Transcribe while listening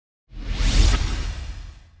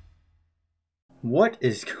What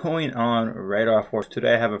is going on Radar Force?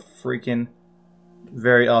 Today I have a freaking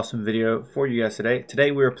very awesome video for you guys today. Today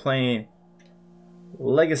we are playing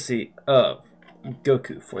Legacy of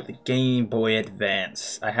Goku for the Game Boy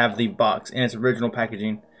Advance. I have the box in its original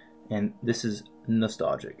packaging and this is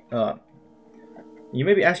nostalgic. You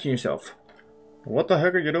may be asking yourself, what the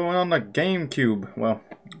heck are you doing on the GameCube? Well,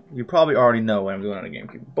 you probably already know what I'm doing on the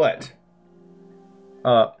GameCube, but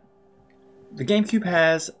the GameCube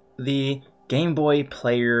has the Game Boy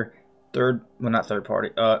Player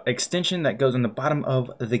extension that goes on the bottom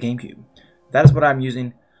of the GameCube. That is what I'm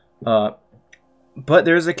using. But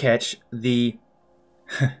there's a catch. The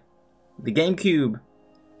the GameCube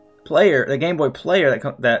player, the Game Boy player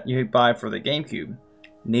that you buy for the GameCube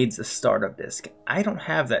needs a startup disc. I don't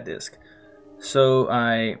have that disc, so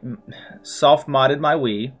I soft modded my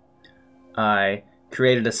Wii. I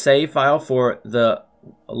created a save file for the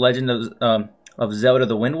Legend of Zelda: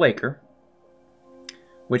 The Wind Waker,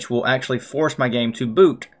 which will actually force my game to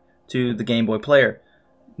boot to the Game Boy player.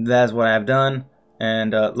 That's what I've done,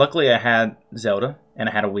 and luckily I had Zelda, and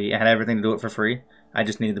I had a Wii. I had everything to do it for free. I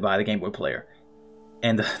just needed to buy the Game Boy player.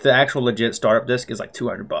 And the actual legit startup disc is like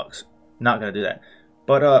 $200. Not going to do that.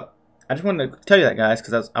 But I just wanted to tell you that, guys,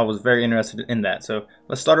 because I was very interested in that. So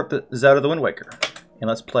let's start up the Zelda: The Wind Waker, and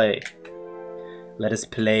let's play. Let us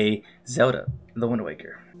play Zelda: The Wind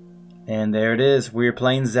Waker. And there it is. We're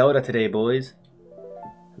playing Zelda today, boys.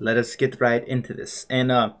 Let us get right into this.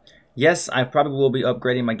 And yes, I probably will be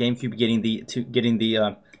upgrading my GameCube, getting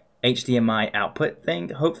the HDMI output thing.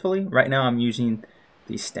 Hopefully, right now I'm using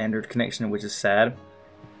the standard connection, which is sad.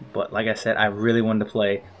 But like I said, I really wanted to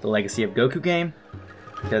play the Legacy of Goku game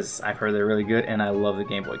because I've heard they're really good, and I love the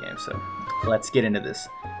Game Boy game. So let's get into this.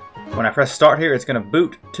 When I press start here, it's going to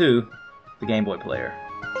boot to the Game Boy player.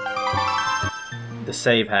 The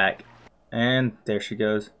save hack, and there she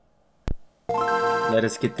goes. Let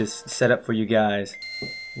us get this set up for you guys.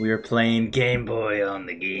 We are playing Game Boy on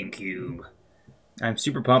the GameCube. I'm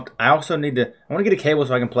super pumped. I also want to get a cable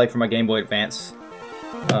so I can play for my Game Boy Advance.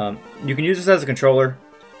 You can use this as a controller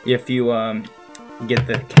if you get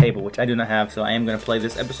the cable, which I do not have, so I am going to play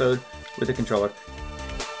this episode with the controller.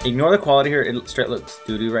 Ignore the quality here. It straight looks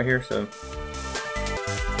doo-doo right here, so.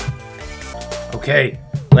 Okay,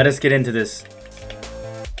 let us get into this.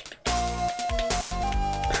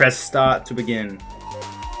 Press start to begin.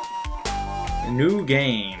 A new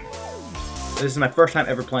game. This is my first time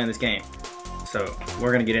ever playing this game, so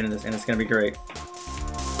we're gonna get into this, and it's gonna be great.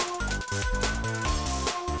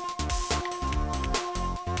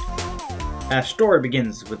 Our story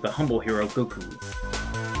begins with the humble hero Goku.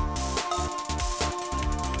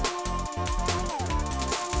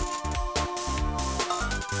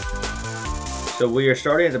 So we are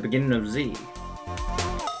starting at the beginning of Z.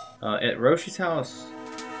 At Roshi's house.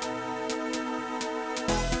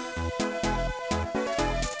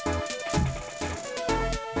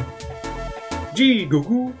 Gee,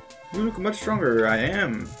 Goku, you look much stronger. I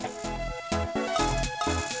am.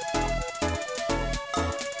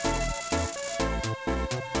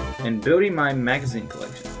 And building my magazine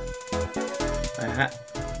collection.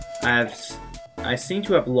 I seem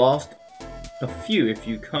to have lost a few. If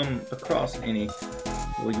you come across any,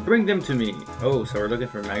 will you bring them to me? Oh, so we're looking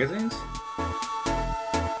for magazines?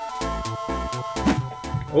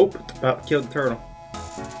 Oh, about killed the turtle.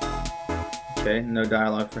 Okay, no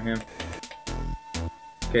dialogue for him.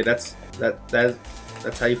 Okay, that's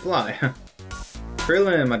how you fly.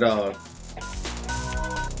 Krillin, my dog.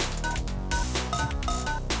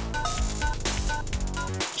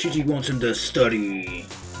 Chi-Chi wants him to study.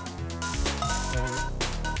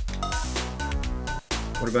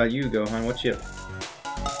 What about you, Gohan? What's you?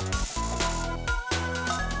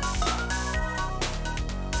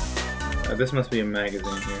 This must be a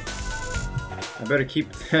magazine here. I better keep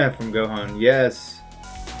that from Gohan. Yes.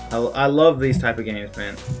 I love these type of games,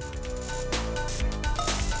 man.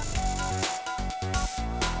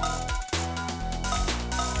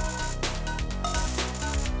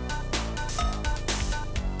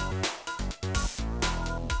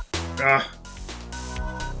 Ah.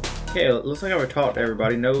 Okay, it looks like I already talked to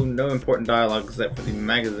everybody. No important dialogue except for the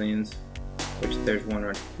magazines, which there's one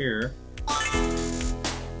right here.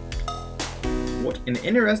 What an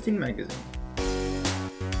interesting magazine.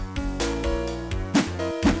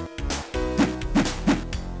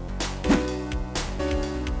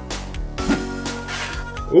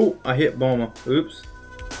 Oh, I hit Bulma. Oops.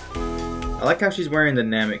 I like how she's wearing the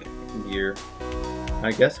Namek gear.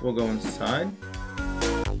 I guess we'll go inside.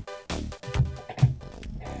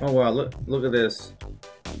 Oh wow, look at this.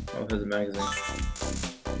 Oh, here's a magazine.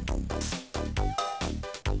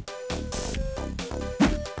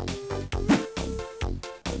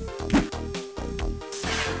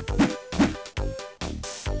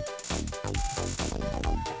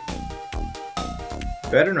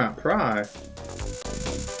 Better not pry.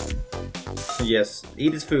 Yes,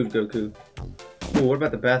 eat his food, Goku. Oh, what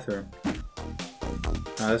about the bathroom?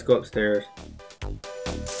 Let's go upstairs.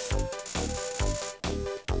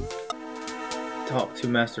 Talk to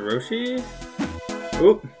Master Roshi.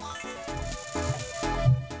 Oop.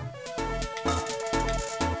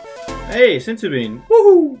 Hey, Senzu Bean.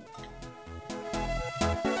 Woohoo!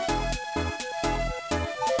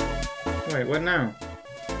 Wait, what now?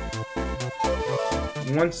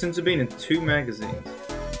 1 Senzu Bean and 2 magazines.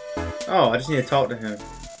 Oh, I just need to talk to him.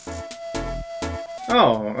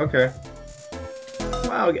 Oh, okay.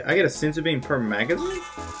 Wow, I get a Senzu Bean per magazine?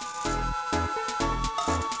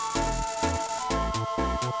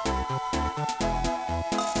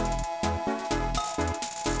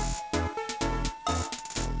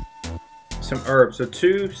 Some herbs. So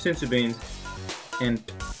 2 Senzu Beans and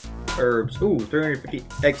herbs. Ooh, 350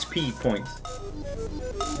 XP points.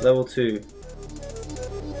 Level 2.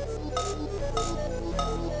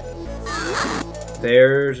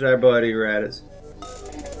 There's our buddy Raditz.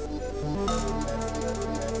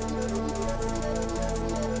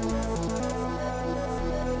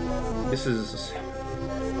 This is...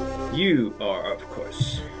 You are, of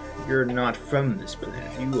course. You're not from this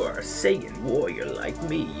planet. You are a Saiyan warrior like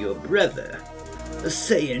me, your brother. A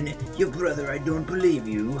Saiyan? Your brother, I don't believe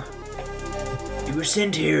you. You were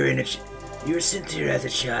sent here as a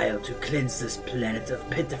child to cleanse this planet of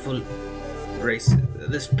pitiful races.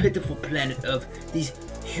 This pitiful planet of these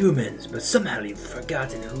humans, but somehow you've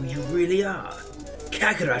forgotten who you really are.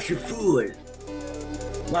 Kakarot, you fool!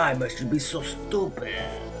 Why must you be so stupid?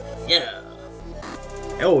 Yeah.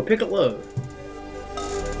 Oh, Piccolo.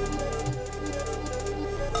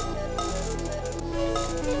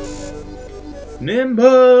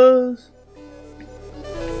 Nimbus!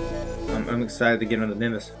 I'm excited to get on the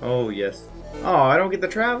Nimbus. Oh, yes. Oh, I don't get to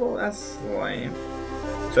travel? That's lame.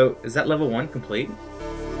 So, is that level 1 complete?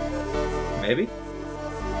 Maybe?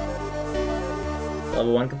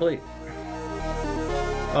 Level 1 complete.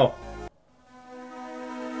 Oh.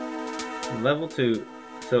 Level 2.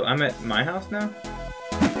 So, I'm at my house now?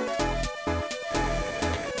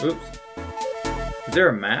 Oops. Is there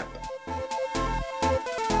a map?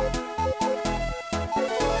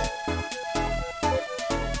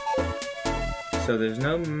 So there's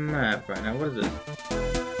no map right now. What is it?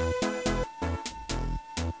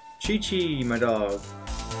 Chi-Chi, my dog.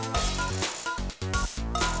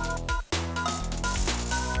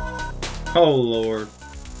 Oh, Lord.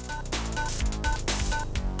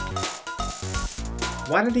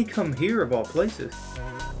 Why did he come here of all places?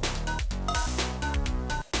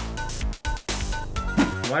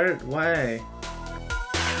 Why?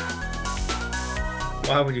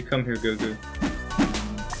 Why would you come here, Goku?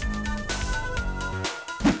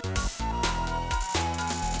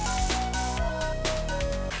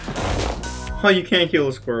 Oh, you can't kill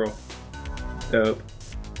a squirrel. Dope.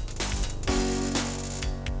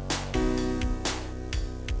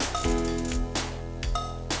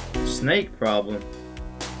 Snake problem.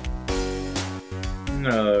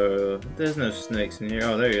 No, there's no snakes in here.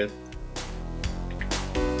 Oh, there he is.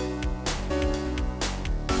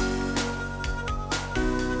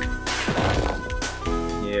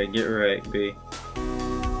 Yeah, get right, B.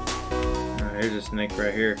 Oh, here's a snake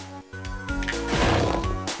right here.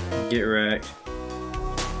 Get wrecked.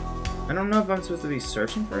 I don't know if I'm supposed to be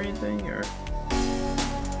searching for anything or...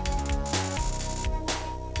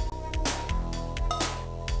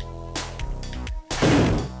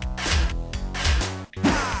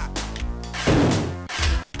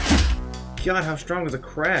 God, how strong is a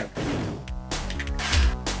crab?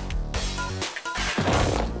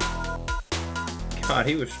 God,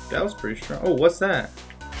 that was pretty strong. Oh, what's that?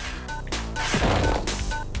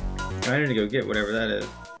 I need to go get whatever that is.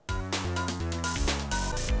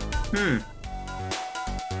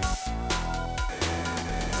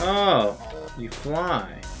 Oh, you fly.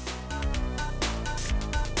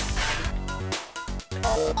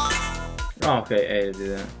 Oh, okay, A to do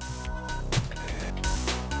that.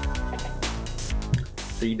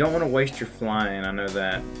 So you don't want to waste your flying, I know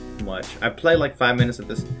that much. I played like 5 minutes of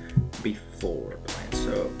this before playing,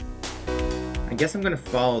 so I guess I'm gonna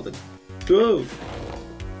follow the... Whoa!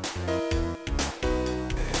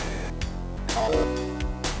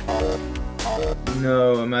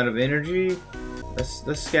 No, I'm out of energy. Let's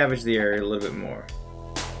scavenge the area a little bit more.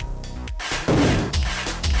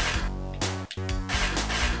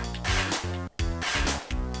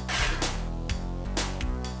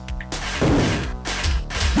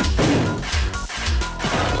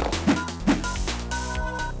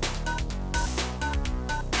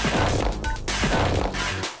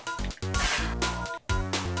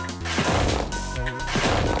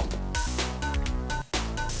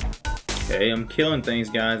 Okay, I'm killing things,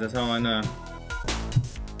 guys. That's all I know.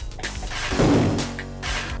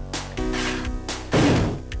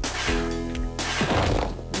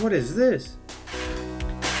 What is this?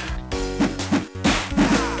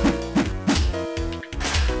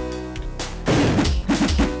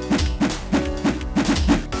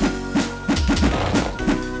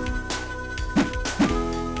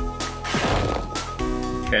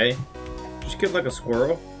 Okay. Just killed like a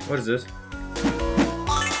squirrel. What is this?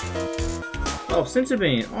 Oh, Senzu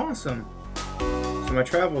Bean. Awesome. So my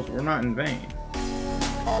travels were not in vain.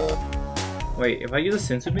 Wait, if I use a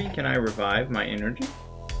Senzu Bean, can I revive my energy?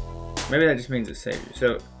 Maybe that just means it saves you.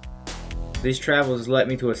 So these travels led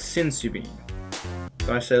me to a Senzu Bean.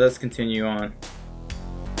 So I say let's continue on.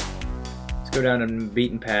 Let's go down the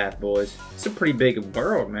beaten path, boys. It's a pretty big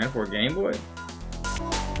world, man, for a Game Boy.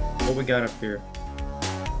 What we got up here?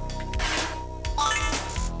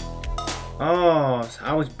 Oh, so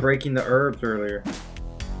I was breaking the herbs earlier.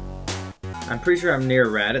 I'm pretty sure I'm near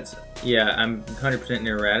Raditz. Yeah, I'm 100%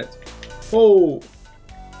 near Raditz. Oh!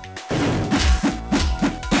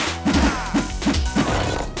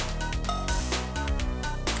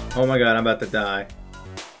 Oh my god, I'm about to die.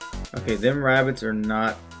 Okay, them rabbits are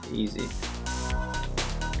not easy.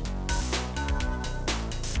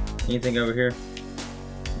 Anything over here?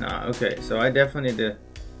 Nah, okay, so I definitely need to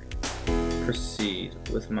proceed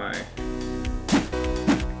with my...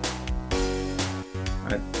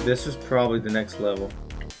 this is probably the next level.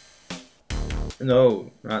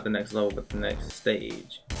 No, not the next level, but the next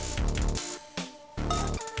stage.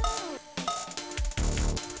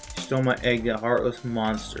 Stole my egg, that heartless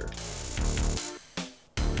monster.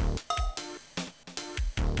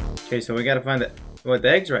 Okay, so we gotta find the... What, the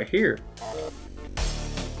egg's right here.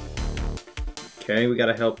 Okay, we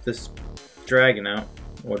gotta help this dragon out.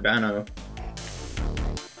 Or dino.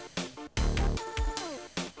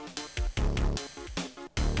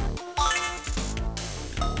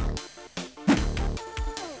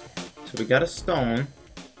 So we got a stone.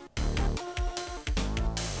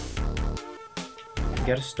 We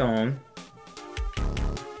got a stone.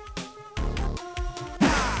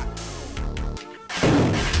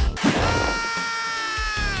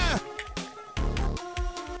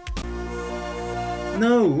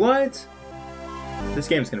 No, what? This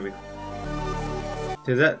game's gonna be...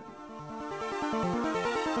 Is that...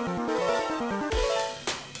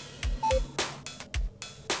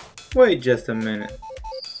 Wait just a minute.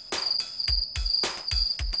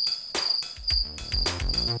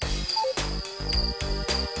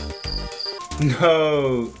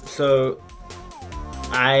 No, so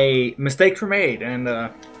mistakes were made, and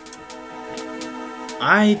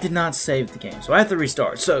I did not save the game, so I have to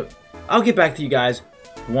restart. So I'll get back to you guys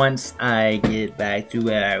once I get back to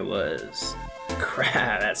where I was.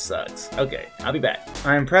 Crap, that sucks. Okay, I'll be back.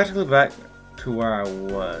 I'm practically back to where I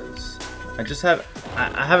was.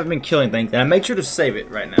 I haven't been killing things, and I made sure to save it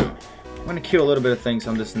right now. I'm gonna kill a little bit of things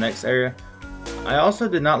on this next area. I also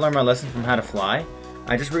did not learn my lesson from how to fly.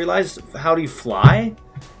 I just realized how do you fly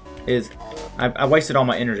is I wasted all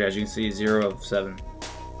my energy, as you can see, 0 of 7,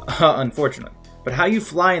 unfortunately. But how you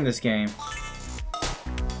fly in this game,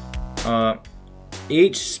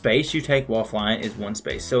 each space you take while flying is 1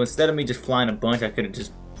 space. So instead of me just flying a bunch, I could have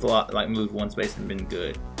just moved 1 space and been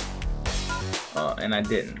good. And I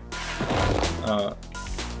didn't.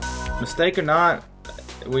 Mistake or not,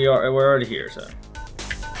 we're already here, so.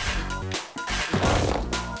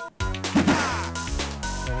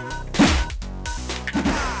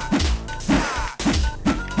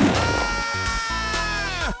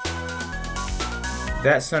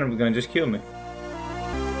 That son of a gun just killed me.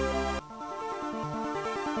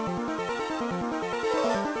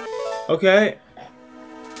 Okay.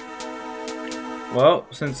 Well,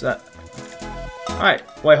 since I... Alright,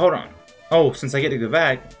 wait, hold on. Oh, since I get to go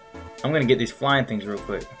back, I'm gonna get these flying things real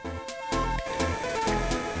quick.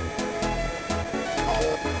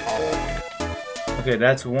 Okay,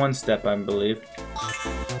 that's 1 step, I believe.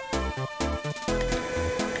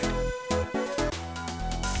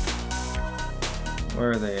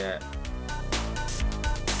 Where are they at?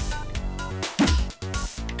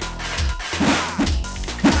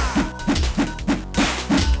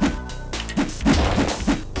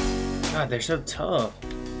 God, they're so tough.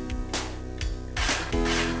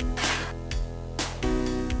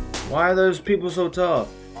 Why are those people so tough?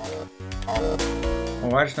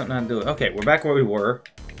 Oh, I just don't know how to do it. Okay, we're back where we were.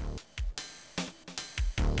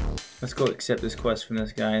 Let's go accept this quest from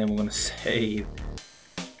this guy, and we're gonna save.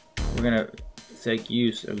 We're gonna take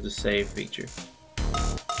use of the save feature.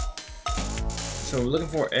 So we're looking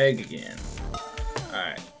for egg again.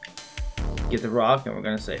 Alright. Get the rock and we're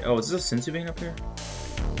gonna say, oh, is this a Senzu Bean up here?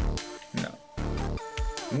 No.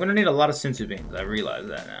 I'm gonna need a lot of senzu beans. I realize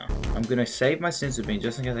that now. I'm gonna save my senzu bean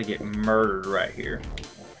just in case I get murdered right here.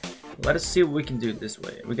 Let us see what we can do this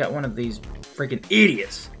way. We got one of these freaking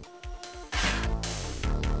idiots.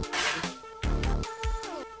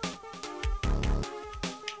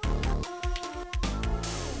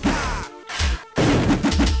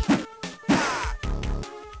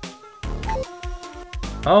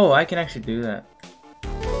 Oh, I can actually do that.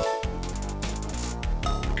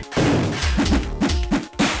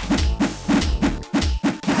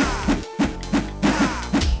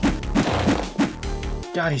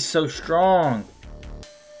 God, he's so strong.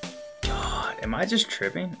 God, am I just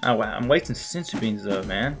tripping? Oh wow, I'm wasting senzu beans though,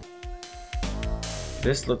 man.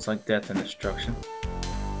 This looks like death and destruction.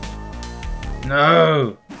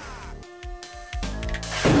 No!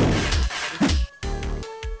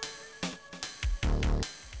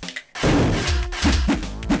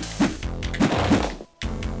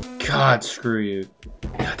 God, screw you.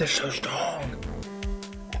 God, they're so strong.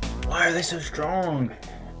 Why are they so strong?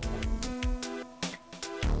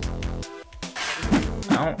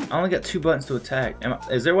 I only got 2 buttons to attack.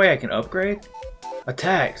 Is there a way I can upgrade?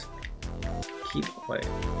 Attacks. Wait.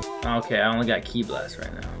 Okay, I only got Key Blast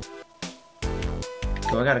right now.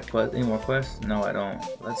 Do I got a quest? Any more quests? No, I don't.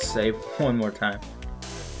 Let's save one more time.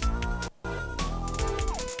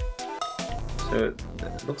 So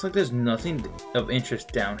it looks like there's nothing of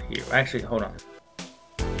interest down here. Actually, hold on.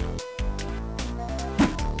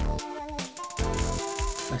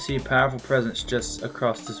 I see a powerful presence just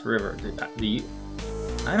across this river. Do you?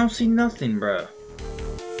 I don't see nothing, bro.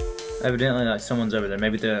 Evidently, like someone's over there.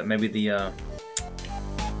 Maybe the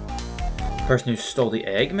person who stole the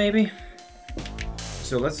egg, maybe.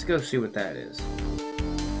 So let's go see what that is.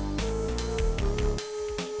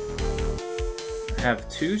 I have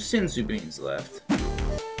 2 senzu beans left.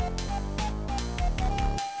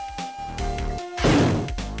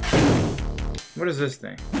 What is this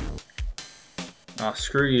thing? Oh,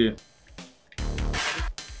 screw you.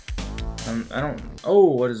 I don't. Oh,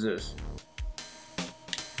 what is this?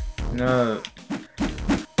 No.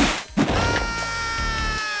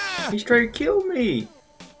 He straight killed me.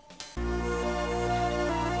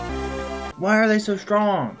 Why are they so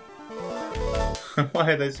strong?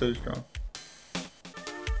 Why are they so strong?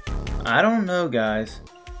 I don't know, guys.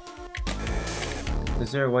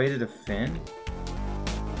 Is there a way to defend?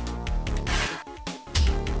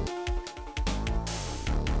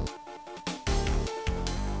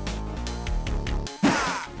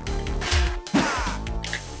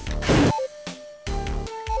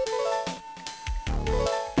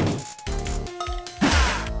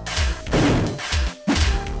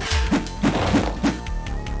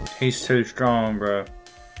 He's too strong, bro.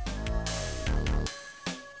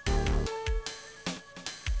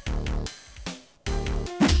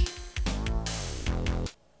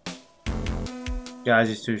 Guys,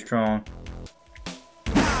 he's too strong.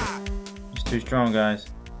 He's too strong, guys.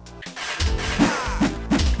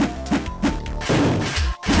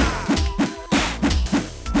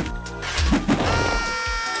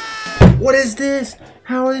 What is this?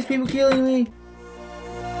 How are these people killing me?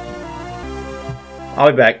 I'll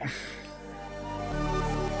be back.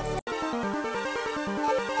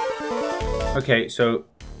 Okay, so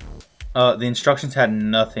the instructions had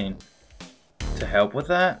nothing to help with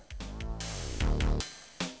that.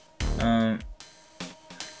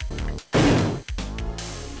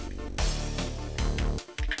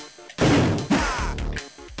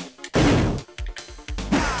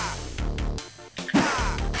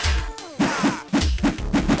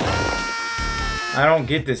 I don't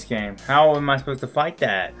get this game. How am I supposed to fight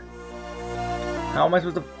that? How am I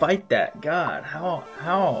supposed to fight that? God,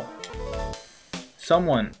 how?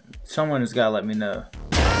 Someone has got to let me know.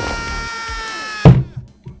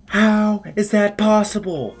 How is that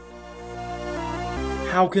possible?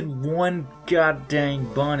 How could one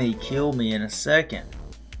goddamn bunny kill me in a second?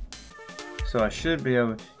 So I should be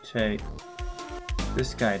able to take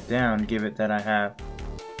this guy down, give it that I have.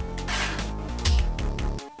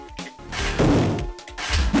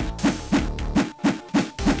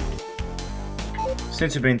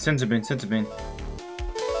 Senzu bean, senzu bean, senzu bean.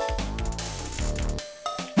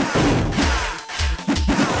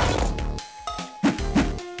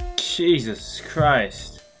 Jesus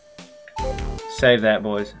Christ. Save that,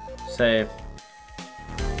 boys. Save.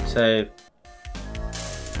 Save.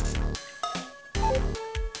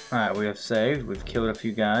 Alright, we have saved. We've killed a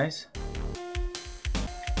few guys.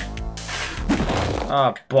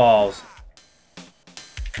 Ah, balls.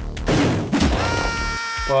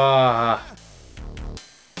 Ah.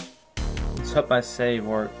 Let's hope my save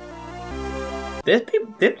work.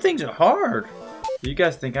 Them things are hard. You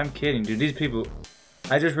guys think I'm kidding, dude. These people...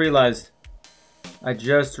 I just realized.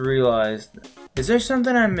 Is there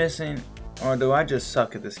something I'm missing? Or do I just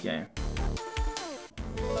suck at this game?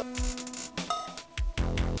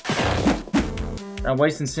 I'm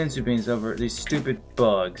wasting sensu beans over these stupid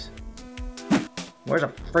bugs. Where's a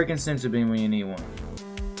freaking sensu bean when you need one?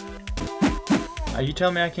 Are you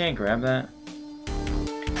telling me I can't grab that?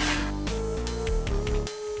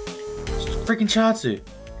 It's freaking Chatsu.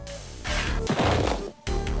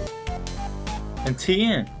 And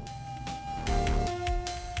TN.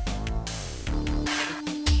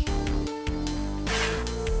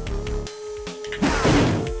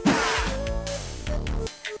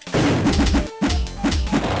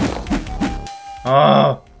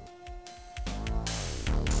 Oh!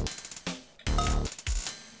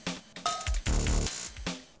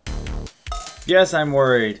 Yes, I'm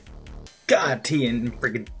worried. God, TN and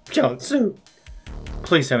freaking Chatsu.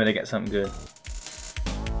 Please tell me they got something good.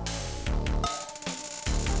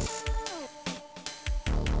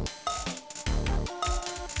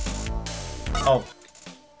 Oh.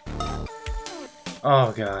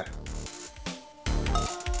 Oh, God.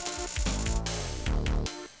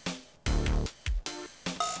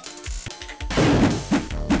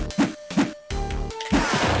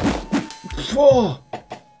 Whoa!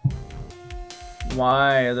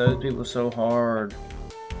 Why are those people so hard?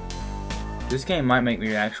 This game might make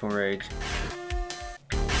me actual rage.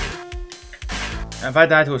 If I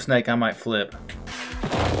die to a snake, I might flip.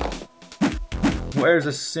 Where's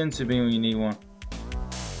a sensu bean when you need one?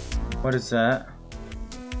 What is that?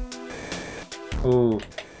 Ooh.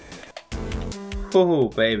 Ooh,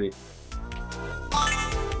 baby.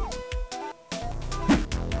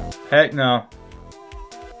 Heck no.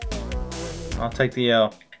 I'll take the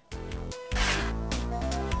L.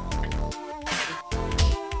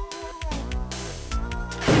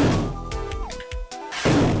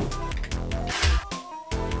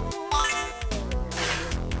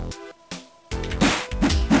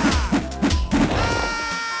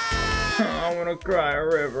 I wanna cry a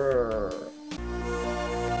river.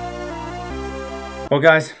 Well,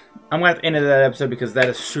 guys, I'm gonna have to end that episode because that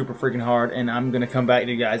is super freaking hard, and I'm gonna come back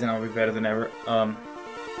to you guys, and I'll be better than ever.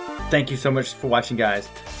 Thank you so much for watching, guys.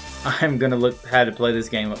 I'm gonna look how to play this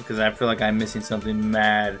game because I feel like I'm missing something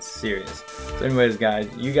mad serious. So anyways, guys,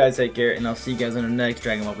 you guys take care, and I'll see you guys in the next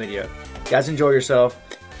Dragon Ball video. Guys, enjoy yourself,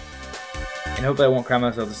 and hopefully I won't cry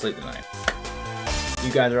myself to sleep tonight.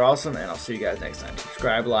 You guys are awesome, and I'll see you guys next time.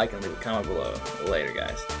 Subscribe, like, and leave a comment below. Later,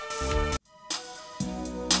 guys.